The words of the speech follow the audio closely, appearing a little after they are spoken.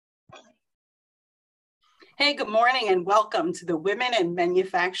Hey, good morning and welcome to the Women in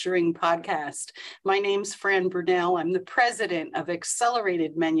Manufacturing podcast. My name's Fran Brunel. I'm the president of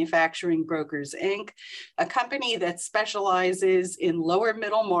Accelerated Manufacturing Brokers, Inc., a company that specializes in lower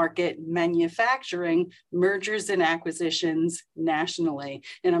middle market manufacturing, mergers and acquisitions nationally.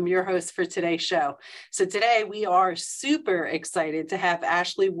 And I'm your host for today's show. So today we are super excited to have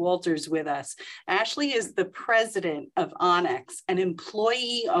Ashley Walters with us. Ashley is the president of Onyx, an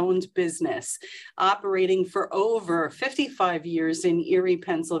employee-owned business operating for over 55 years in Erie,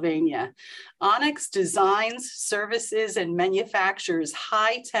 Pennsylvania. Onyx designs, services, and manufactures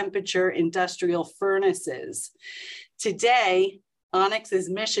high-temperature industrial furnaces. Today, Onyx's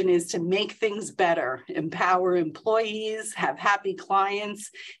mission is to make things better, empower employees, have happy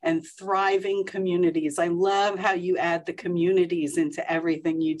clients, and thriving communities. I love how you add the communities into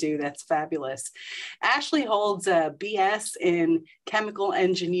everything you do. That's fabulous. Ashley holds a BS in chemical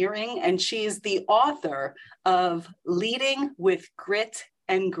engineering, and she's the author of Leading with Grit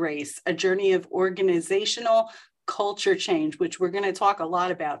and Grace, a journey of organizational culture change, which we're going to talk a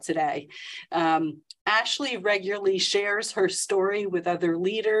lot about today. Ashley regularly shares her story with other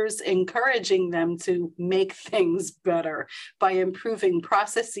leaders, encouraging them to make things better by improving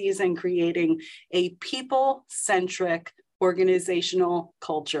processes and creating a people-centric organizational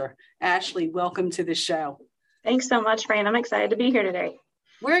culture. Ashley, welcome to the show. Thanks so much, Fran. I'm excited to be here today.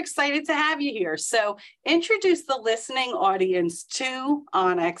 We're excited to have you here. So introduce the listening audience to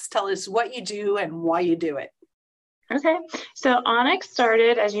Onyx. Tell us what you do and why you do it. Okay, so Onyx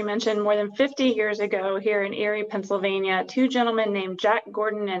started, as you mentioned, more than 50 years ago here in Erie, Pennsylvania. Two gentlemen named Jack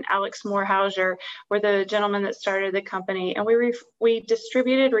Gordon and Alex Moorhauser were the gentlemen that started the company, and we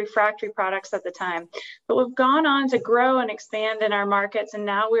distributed refractory products at the time. But we've gone on to grow and expand in our markets, and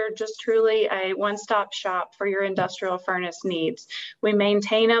now we're just truly a one-stop shop for your industrial furnace needs. We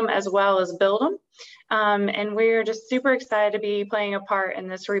maintain them as well as build them. And we're just super excited to be playing a part in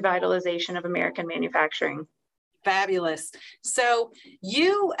this revitalization of American manufacturing. Fabulous. So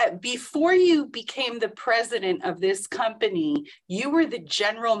you, before you became the president of this company, you were the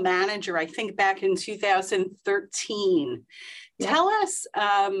general manager, I think back in 2013. Yeah. Tell us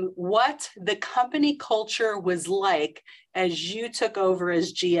what the company culture was like as you took over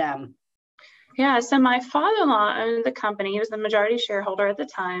as GM. Yeah, so my father-in-law owned the company. He was the majority shareholder at the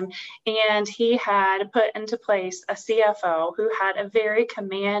time, and he had put into place a CFO who had a very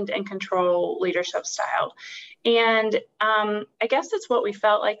command and control leadership style. And I guess it's what we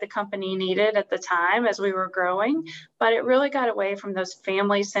felt like the company needed at the time as we were growing, but it really got away from those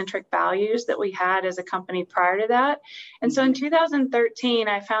family-centric values that we had as a company prior to that. And so in 2013,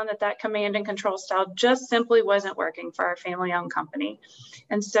 I found that command and control style just simply wasn't working for our family-owned company.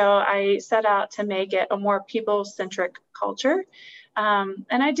 And so I set out to make it a more people-centric culture. And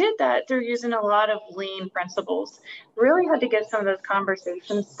I did that through using a lot of lean principles. Really had to get some of those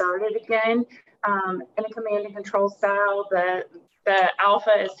conversations started again. In a command and control style, the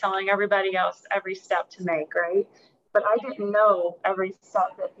alpha is telling everybody else every step to make, right? But I didn't know every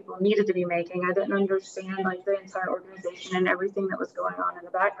step that people needed to be making. I didn't understand like the entire organization and everything that was going on in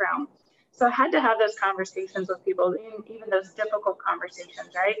the background. So I had to have those conversations with people, even those difficult conversations,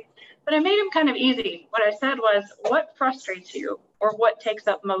 right? But I made them kind of easy. What I said was, what frustrates you or what takes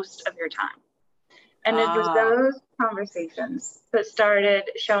up most of your time? And it was those conversations that started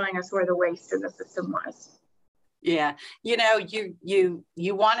showing us where the waste in the system was. Yeah, you know, you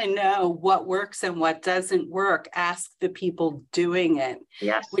want to know what works and what doesn't work. Ask the people doing it.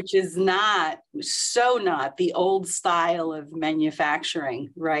 Yes. Which is not the old style of manufacturing,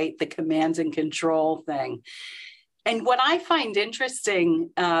 right? The command and control thing. And what I find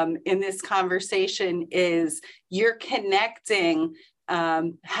interesting in this conversation is you're connecting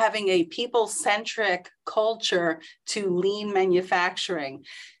having a people-centric culture to lean manufacturing,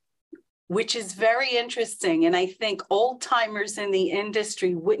 which is very interesting. And I think old timers in the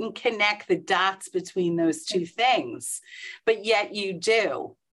industry wouldn't connect the dots between those two things, but yet you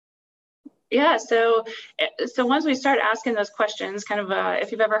do. Yeah, so once we start asking those questions, kind of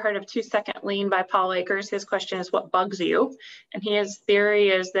if you've ever heard of 2-Second Lean by Paul Akers, his question is what bugs you? And his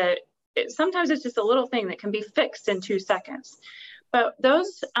theory is that sometimes it's just a little thing that can be fixed in 2 seconds. But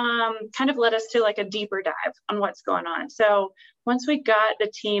those kind of led us to like a deeper dive on what's going on. So once we got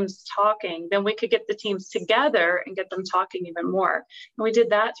the teams talking, then we could get the teams together and get them talking even more. And we did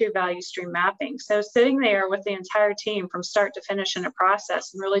that through value stream mapping. So sitting there with the entire team from start to finish in a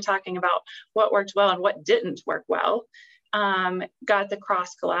process and really talking about what worked well and what didn't work well, got the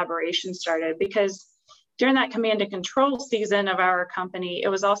cross collaboration started, because during that command and control season of our company, it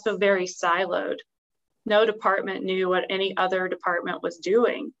was also very siloed. No department knew what any other department was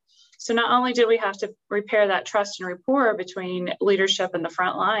doing. So not only did we have to repair that trust and rapport between leadership and the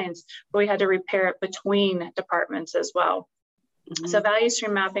front lines, but we had to repair it between departments as well. Mm-hmm. So value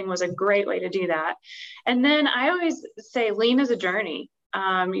stream mapping was a great way to do that. And then I always say lean is a journey.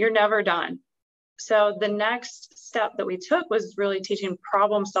 You're never done. So the next step that we took was really teaching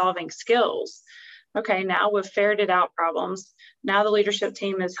problem solving skills. Okay, now we've ferreted out problems. Now the leadership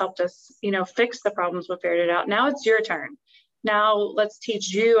team has helped us, fix the problems we've ferreted out. Now it's your turn. Now let's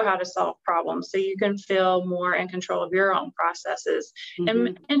teach you how to solve problems so you can feel more in control of your own processes.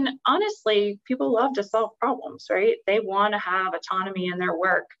 Mm-hmm. And honestly, people love to solve problems, right? They want to have autonomy in their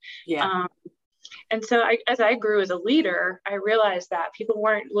work. Yeah. And so as I grew as a leader, I realized that people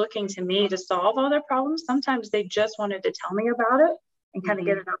weren't looking to me to solve all their problems. Sometimes they just wanted to tell me about it and kind of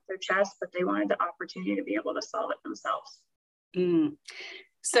get it off their chest, but they wanted the opportunity to be able to solve it themselves. Mm.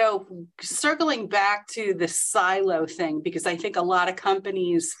 So circling back to the silo thing, because I think a lot of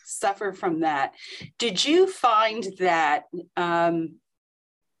companies suffer from that. Did you find that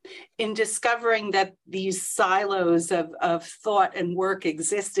in discovering that these silos of thought and work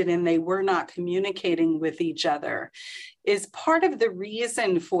existed and they were not communicating with each other, is part of the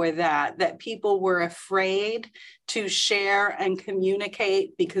reason for that people were afraid to share and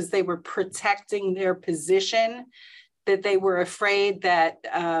communicate because they were protecting their position, that they were afraid that,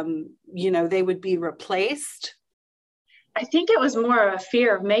 they would be replaced? I think it was more of a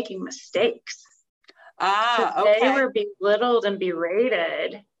fear of making mistakes. Okay. They were belittled and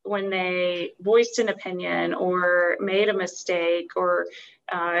berated when they voiced an opinion or made a mistake, or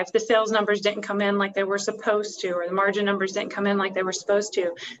if the sales numbers didn't come in like they were supposed to, or the margin numbers didn't come in like they were supposed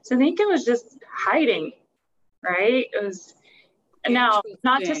to. So I think it was just hiding, right? It was. Now,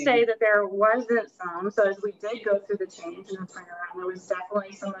 not to say that there wasn't some. So as we did go through the change and the turnaround, there was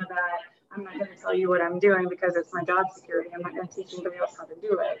definitely some of that. I'm not going to tell you what I'm doing because it's my job security. I'm not going to teach anybody else how to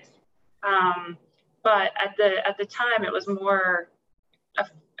do it. But at the time, it was more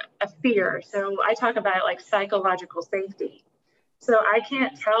a fear. So I talk about it like psychological safety. So I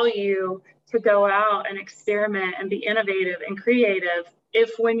can't tell you to go out and experiment and be innovative and creative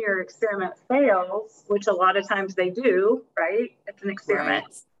if when your experiment fails, which a lot of times they do, right? It's an experiment.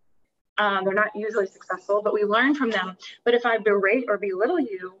 Right. They're not usually successful, but we learn from them. But if I berate or belittle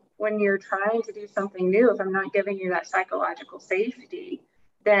you when you're trying to do something new, if I'm not giving you that psychological safety,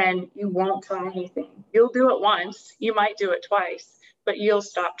 then you won't try anything. You'll do it once, you might do it twice, but you'll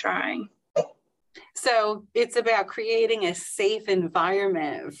stop trying. So it's about creating a safe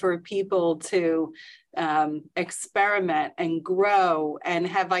environment for people to experiment and grow and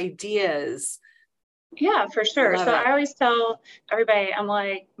have ideas. Yeah, for sure. So I always tell everybody, I'm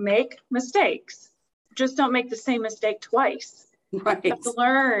like, make mistakes. Just don't make the same mistake twice. Right. You have to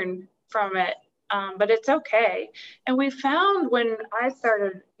learn from it, but it's okay. And we found when I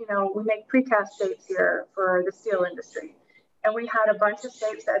started, we make precast shapes here for the steel industry. And we had a bunch of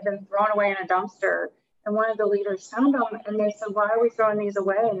shapes that had been thrown away in a dumpster. And one of the leaders found them and they said, why are we throwing these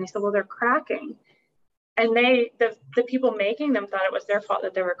away? And they said, well, they're cracking. And the people making them thought it was their fault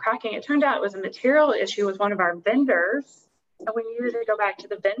that they were cracking. It turned out it was a material issue with one of our vendors. And we needed to go back to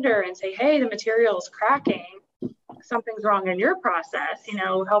the vendor and say, hey, the material is cracking. Something's wrong in your process,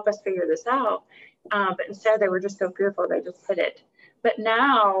 help us figure this out. But instead they were just so fearful, they just hid it. But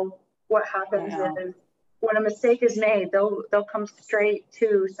now what happens is when a mistake is made, they'll come straight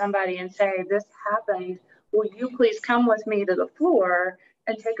to somebody and say, this happened. Will you please come with me to the floor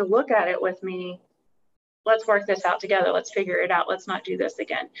and take a look at it with me? Let's work this out together. Let's figure it out. Let's not do this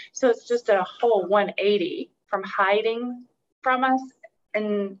again. So it's just a whole 180 from hiding from us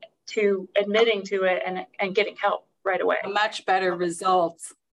and to admitting to it and getting help right away. A much better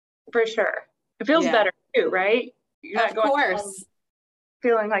results. For sure. It feels better too, right? You're not of course.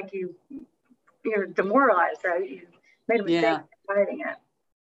 Feeling like you're demoralized, right? You made a mistake hiding it.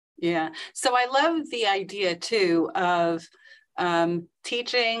 Yeah. So I love the idea too of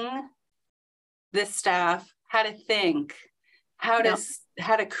teaching the staff how to think, how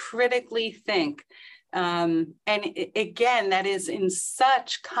to critically think. And again, that is in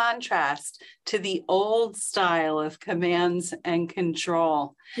such contrast to the old style of commands and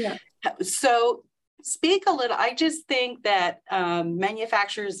control. Yeah. So speak a little, I just think that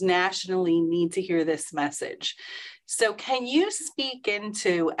manufacturers nationally need to hear this message. So can you speak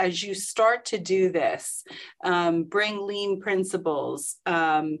into, as you start to do this, bring lean principles,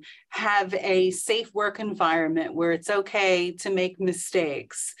 have a safe work environment where it's okay to make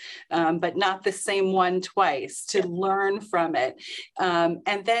mistakes, but not the same one twice, to learn from it,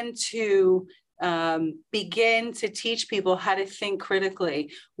 and then to begin to teach people how to think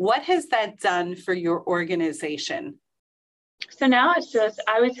critically. What has that done for your organization? So now it's just,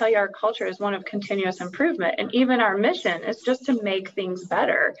 I would tell you our culture is one of continuous improvement. And even our mission is just to make things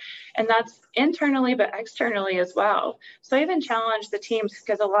better. And that's internally, but externally as well. So I even challenge the teams,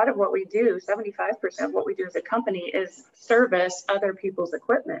 because a lot of what we do, 75% of what we do as a company is service other people's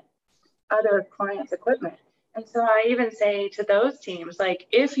equipment, other clients' equipment. And so I even say to those teams, like,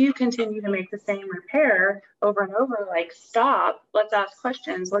 if you continue to make the same repair over and over, like, stop, let's ask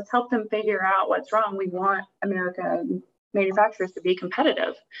questions, let's help them figure out what's wrong. We want American manufacturers to be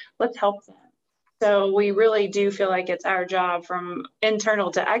competitive. Let's help them. So we really do feel like it's our job from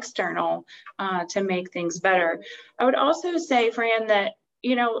internal to external to make things better. I would also say, Fran, that,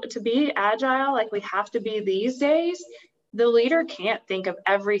 you know, to be agile, like we have to be these days, the leader can't think of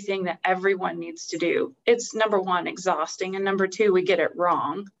everything that everyone needs to do. It's number one, exhausting. And number two, we get it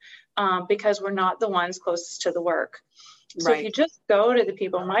wrong because we're not the ones closest to the work. So if you just go to the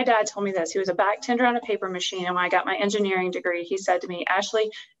people, my dad told me this, he was a back tender on a paper machine. And when I got my engineering degree, he said to me,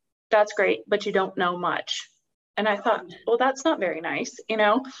 Ashley, that's great, but you don't know much. And I thought, well, that's not very nice, you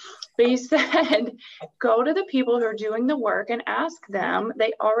know, but he said, go to the people who are doing the work and ask them.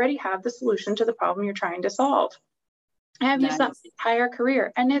 They already have the solution to the problem you're trying to solve. I have used that my entire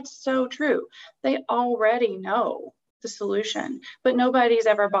career, and it's so true. They already know the solution, but nobody's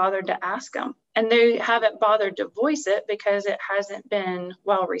ever bothered to ask them. And they haven't bothered to voice it because it hasn't been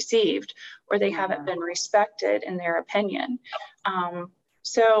well received, or they haven't been respected in their opinion.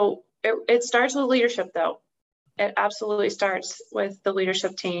 So it starts with leadership, though. It absolutely starts with the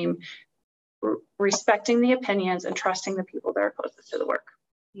leadership team respecting the opinions and trusting the people that are closest to the work.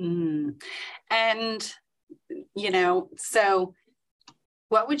 And, you know, so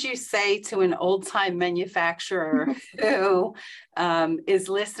what would you say to an old-time manufacturer who is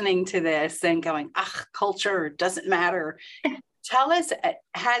listening to this and going, culture doesn't matter? Tell us,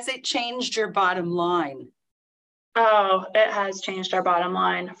 has it changed your bottom line? Oh, it has changed our bottom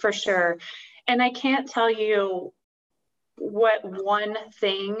line for sure. And I can't tell you what one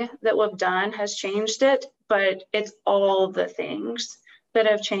thing that we've done has changed it, but it's all the things that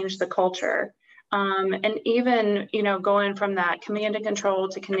have changed the culture. And even, you know, going from that command and control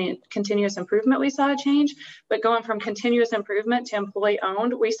to continuous improvement, we saw a change, but going from continuous improvement to employee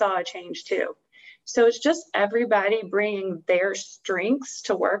owned, we saw a change too. So it's just everybody bringing their strengths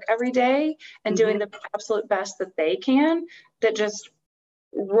to work every day and doing the absolute best that they can, that just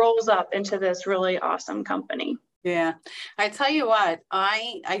rolls up into this really awesome company. Yeah. I tell you what,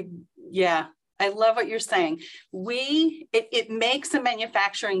 I love what you're saying. It makes a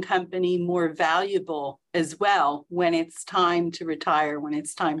manufacturing company more valuable as well when it's time to retire, when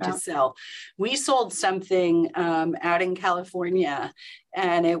it's time to sell. We sold something out in California,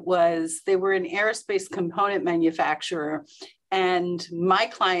 and they were an aerospace component manufacturer, and my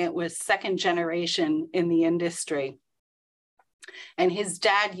client was second generation in the industry. And his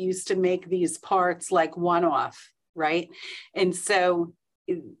dad used to make these parts like one-off, right? And so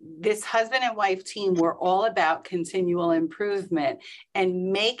this husband and wife team were all about continual improvement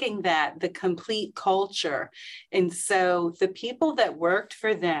and making that the complete culture. And so the people that worked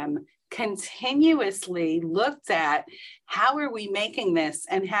for them continuously looked at, how are we making this,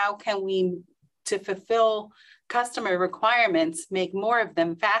 and how can we, to fulfill customer requirements, make more of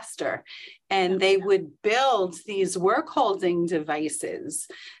them faster. And they would build these work holding devices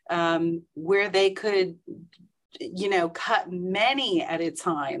where they could, you know, cut many at a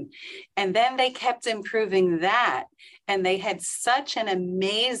time. And then they kept improving that. And they had such an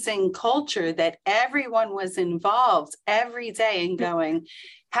amazing culture that everyone was involved every day and going,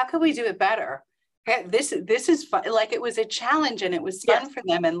 how can we do it better? This is fun. Like, it was a challenge and it was fun for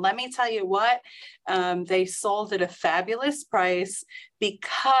them. And let me tell you what, they sold at a fabulous price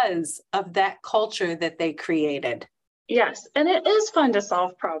because of that culture that they created. Yes. And it is fun to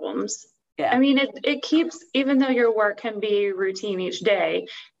solve problems. Yeah. I mean, it keeps, even though your work can be routine each day,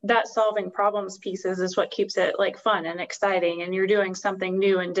 that solving problems pieces is what keeps it like fun and exciting, and you're doing something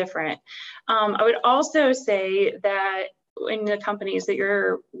new and different. I would also say that in the companies that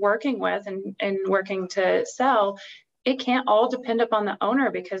you're working with and working to sell, it can't all depend upon the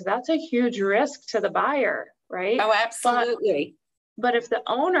owner, because that's a huge risk to the buyer, right? Oh, absolutely. But if the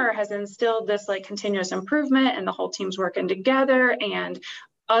owner has instilled this like continuous improvement and the whole team's working together and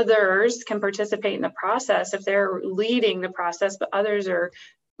others can participate in the process, if they're leading the process, but others are,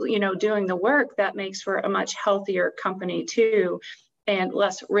 you know, doing the work, that makes for a much healthier company too, and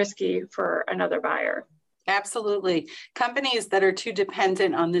less risky for another buyer. Absolutely. Companies that are too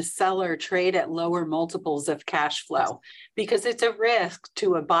dependent on the seller trade at lower multiples of cash flow because it's a risk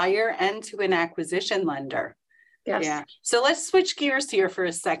to a buyer and to an acquisition lender. Yes. Yeah. So let's switch gears here for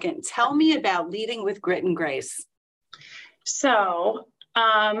a second. Tell me about leading with grit and grace. So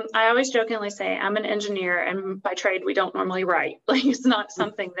I always jokingly say I'm an engineer, and by trade, we don't normally write. Like, it's not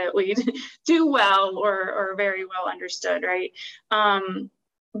something that we do well or very well understood, right?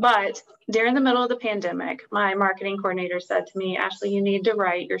 But during the middle of the pandemic, my marketing coordinator said to me, Ashley, you need to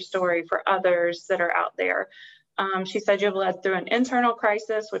write your story for others that are out there. She said, you've led through an internal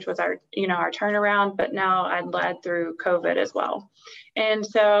crisis, which was our turnaround, but now I'd led through COVID as well. And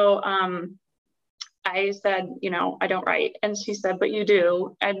so I said, I don't write. And she said, but you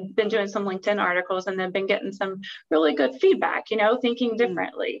do. I'd been doing some LinkedIn articles and then been getting some really good feedback, thinking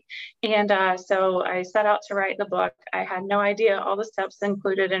differently. And so I set out to write the book. I had no idea all the steps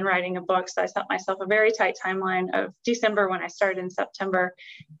included in writing a book. So I set myself a very tight timeline of December when I started in September.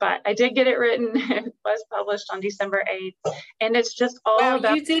 But I did get it written. It was published on December 8th. And it's just all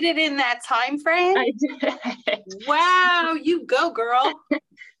about... You did it in that time frame? I did. Wow, you go, girl.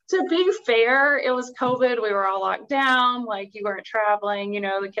 To be fair, it was COVID. We were all locked down. Like, you weren't traveling,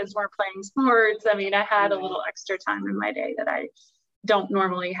 the kids weren't playing sports. I mean, I had a little extra time in my day that I don't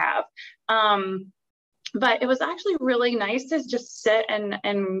normally have. But it was actually really nice to just sit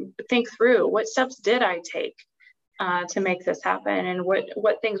and think through what steps did I take to make this happen, and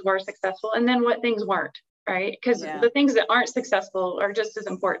what things were successful and then what things weren't. Right? Because the things that aren't successful are just as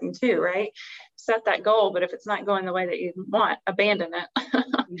important too, right? Set that goal, but if it's not going the way that you want, abandon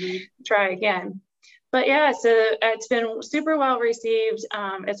it. Try again. But yeah, so it's been super well received.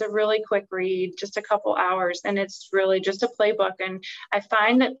 It's a really quick read, just a couple hours, and it's really just a playbook. And I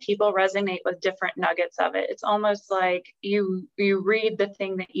find that people resonate with different nuggets of it. It's almost like you read the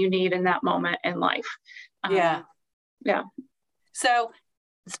thing that you need in that moment in life. Yeah. So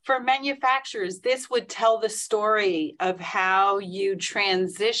for manufacturers, this would tell the story of how you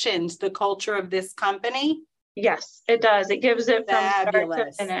transitioned the culture of this company. Yes, it does. It gives it from start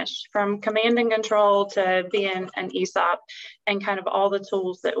to finish, from command and control to being an ESOP, and kind of all the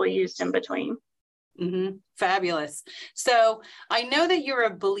tools that we used in between. Fabulous. So I know that you're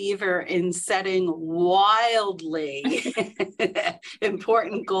a believer in setting wildly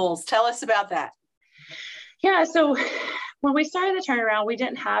important goals. Tell us about that. Yeah, so when we started the turnaround, we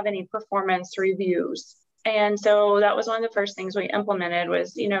didn't have any performance reviews. And so that was one of the first things we implemented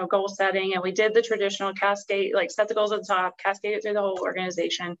was, goal setting. And we did the traditional cascade, like set the goals at the top, cascade it through the whole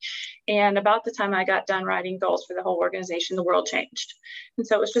organization. And about the time I got done writing goals for the whole organization, the world changed. And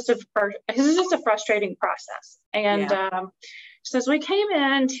so it was just a frustrating process. And so as we came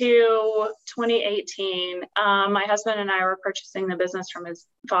into 2018, my husband and I were purchasing the business from his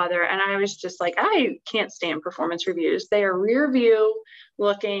father. And I was just like, I can't stand performance reviews. They are rear view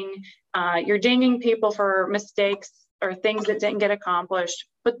looking. You're dinging people for mistakes or things that didn't get accomplished.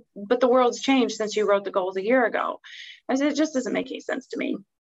 But the world's changed since you wrote the goals a year ago. I said, it just doesn't make any sense to me.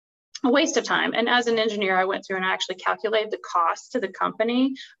 A waste of time. And as an engineer, I went through and actually calculated the cost to the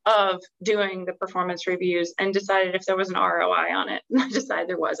company of doing the performance reviews and decided if there was an ROI on it. And I decided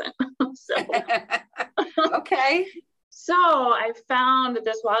there wasn't. Okay. So I found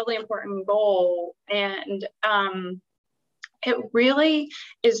this wildly important goal, and it really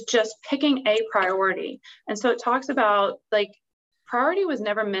is just picking a priority. And so it talks about, like, priority was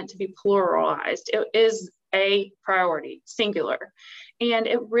never meant to be pluralized. It is a priority, singular. And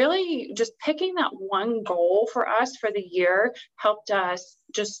it really just picking that one goal for us for the year helped us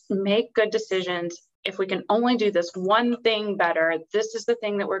just make good decisions. If we can only do this one thing better, this is the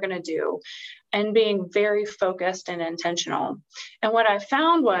thing that we're going to do, and being very focused and intentional. And what I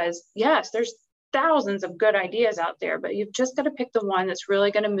found was, yes, there's thousands of good ideas out there, but you've just got to pick the one that's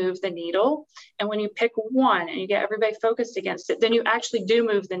really going to move the needle. And when you pick one and you get everybody focused against it, then you actually do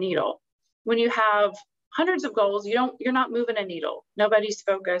move the needle. When you have hundreds of goals, you're not moving a needle. Nobody's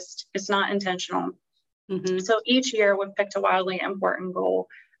focused. It's not intentional. So each year we've picked a wildly important goal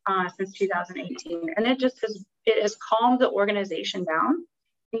since 2018, and it has calmed the organization down.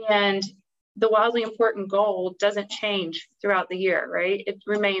 And the wildly important goal doesn't change throughout the year, right? It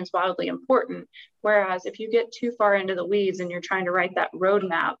remains wildly important. Whereas if you get too far into the weeds and you're trying to write that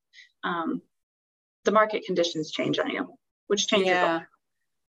roadmap, the market conditions change on you, which changes. Yeah.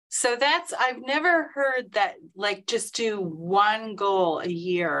 So I've never heard that, like, just do one goal a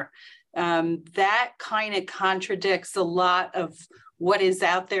year. That kind of contradicts a lot of what is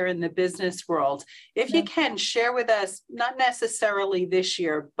out there in the business world. If you can share with us, not necessarily this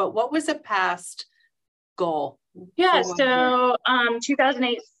year, but what was a past goal? Yeah, so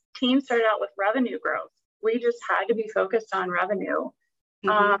 2018 started out with revenue growth. We just had to be focused on revenue.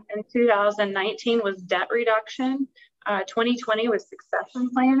 And 2019 was debt reduction. 2020 was succession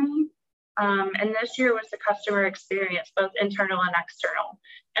planning. And this year was the customer experience, both internal and external.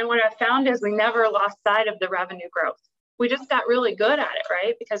 And what I found is we never lost sight of the revenue growth. we just got really good at it,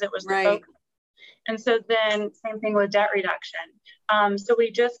 right? Because it was the focus. And so then same thing with debt reduction. So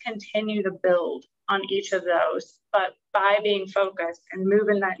we just continue to build on each of those, but by being focused and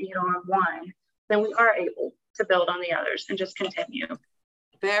moving that needle on one, then we are able to build on the others and just continue.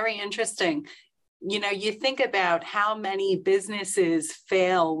 Very interesting. You know, you think about how many businesses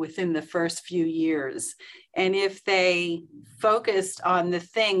fail within the first few years. And if they focused on the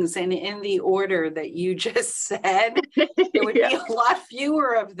things and in the order that you just said, there would be a lot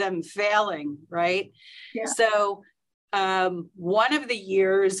fewer of them failing, right? Yeah. So one of the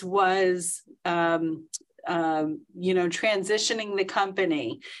years was, transitioning the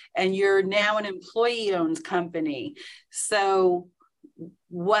company, and you're now an employee-owned company. So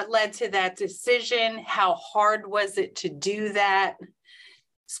what led to that decision? How hard was it to do that?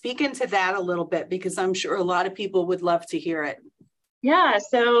 Speak into that a little bit, because I'm sure a lot of people would love to hear it. Yeah,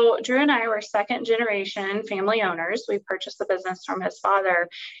 so Drew and I were second generation family owners. We purchased the business from his father.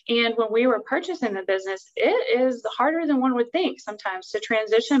 And when we were purchasing the business, it is harder than one would think sometimes to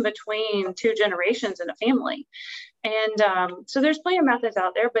transition between two generations in a family. And so there's plenty of methods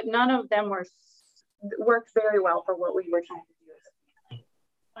out there, but none of them worked very well for what we were trying to do.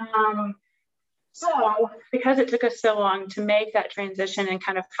 So because it took us so long to make that transition and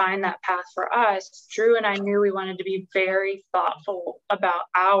kind of find that path for us, Drew and I knew we wanted to be very thoughtful about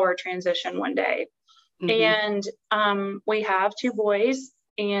our transition one day. Mm-hmm. And we have two boys,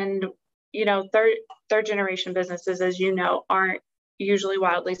 and, you know, third generation businesses, as you know, aren't usually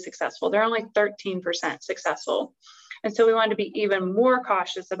wildly successful. They're only 13% successful. And so we wanted to be even more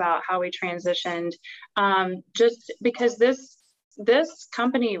cautious about how we transitioned, just because this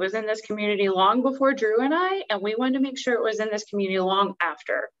company was in this community long before Drew and I, and we wanted to make sure it was in this community long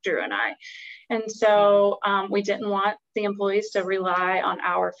after Drew and I. And so we didn't want the employees to rely on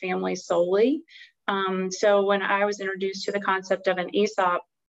our family solely. So when I was introduced to the concept of an ESOP,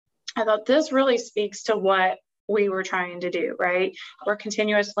 I thought this really speaks to what we were trying to do, right? We're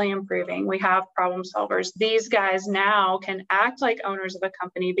continuously improving. We have problem solvers. These guys now can act like owners of a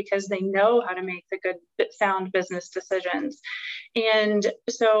company because they know how to make the good, sound business decisions. And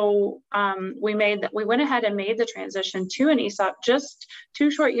so we went ahead and made the transition to an ESOP just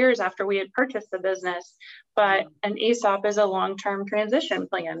 2 short years after we had purchased the business. But an ESOP is a long-term transition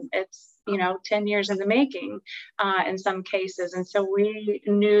plan. It's 10 years in the making in some cases. And so we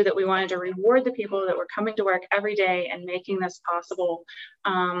knew that we wanted to reward the people that were coming to work every day and making this possible,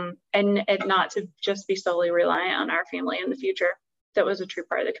 and not to just be solely reliant on our family in the future. That was a true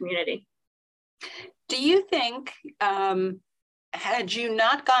part of the community. Do you think, had you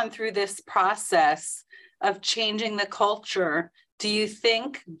not gone through this process of changing the culture, do you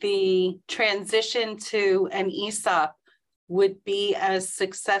think the transition to an ESOP would be as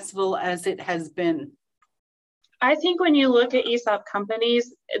successful as it has been? I think when you look at ESOP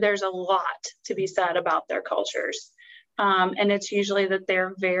companies, there's a lot to be said about their cultures. And it's usually that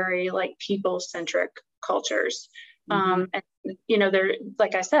they're very people-centric cultures. Mm-hmm. And they're,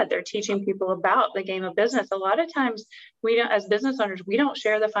 like I said, they're teaching people about the game of business. A lot of times we don't, as business owners, we don't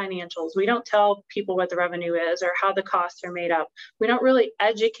share the financials. We don't tell people what the revenue is or how the costs are made up. We don't really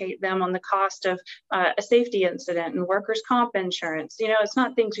educate them on the cost of a safety incident and workers' comp insurance. It's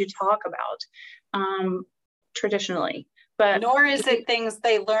not things you talk about traditionally. But nor is it things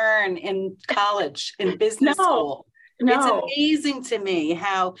they learn in college, in business school. No. It's amazing to me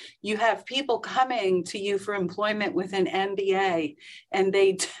how you have people coming to you for employment with an MBA, and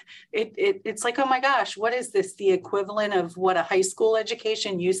it's like, oh my gosh, what is this? The equivalent of what a high school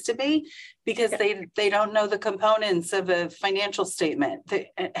education used to be, because they don't know the components of a financial statement.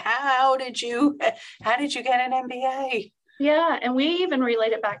 How did you get an MBA? Yeah, and we even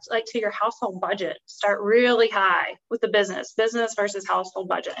relate it back to your household budget. Start really high with the business versus household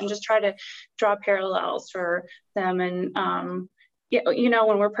budget, and just try to draw parallels for them. And when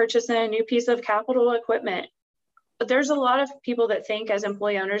we're purchasing a new piece of capital equipment, there's a lot of people that think as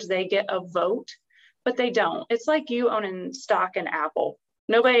employee owners they get a vote, but they don't. It's like you owning stock in Apple.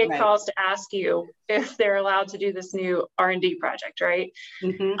 Nobody calls to ask you if they're allowed to do this new R&D project, right?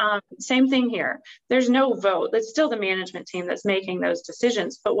 Mm-hmm. Same thing here. There's no vote. It's still the management team that's making those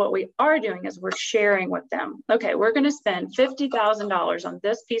decisions. But what we are doing is we're sharing with them. Okay, we're going to spend $50,000 on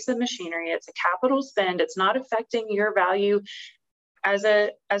this piece of machinery. It's a capital spend. It's not affecting your value as an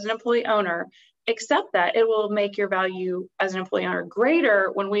employee owner, except that it will make your value as an employee owner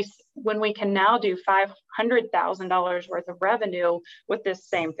greater when we can now do $500,000 worth of revenue with this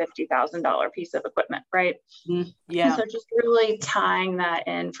same $50,000 piece of equipment, right? Yeah. And so just really tying that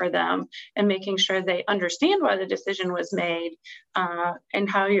in for them and making sure they understand why the decision was made, and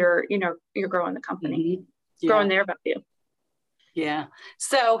how you're growing the company, growing their value. Yeah.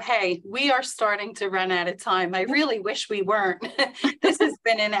 So, hey, we are starting to run out of time. I really wish we weren't. This has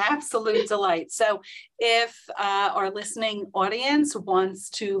been an absolute delight. So if our listening audience wants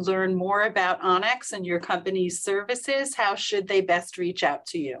to learn more about Onyx and your company's services, how should they best reach out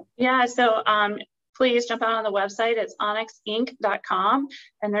to you? Yeah, so please jump out on the website. It's onyxinc.com,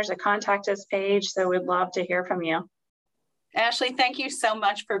 and there's a contact us page. So we'd love to hear from you. Ashley, thank you so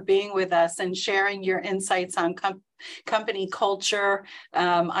much for being with us and sharing your insights on company culture.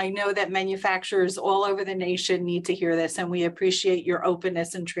 I know that manufacturers all over the nation need to hear this, and we appreciate your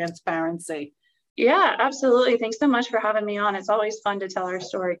openness and transparency. Yeah, absolutely. Thanks so much for having me on. It's always fun to tell our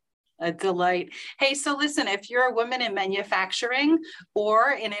story. A delight. Hey, so listen, if you're a woman in manufacturing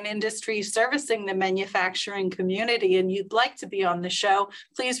or in an industry servicing the manufacturing community and you'd like to be on the show,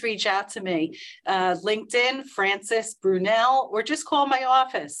 please reach out to me. LinkedIn, Frances Brunel, or just call my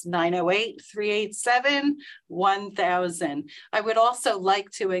office, 908-387-1000. I would also like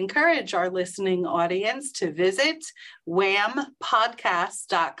to encourage our listening audience to visit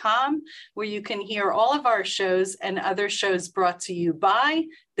whampodcast.com, where you can hear all of our shows and other shows brought to you by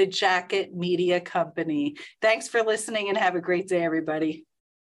the Jacket Media Company. Thanks for listening and have a great day, everybody.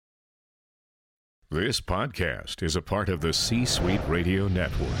 This podcast is a part of the C-Suite Radio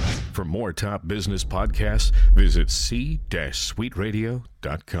Network. For more top business podcasts, visit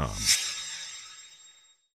c-suiteradio.com.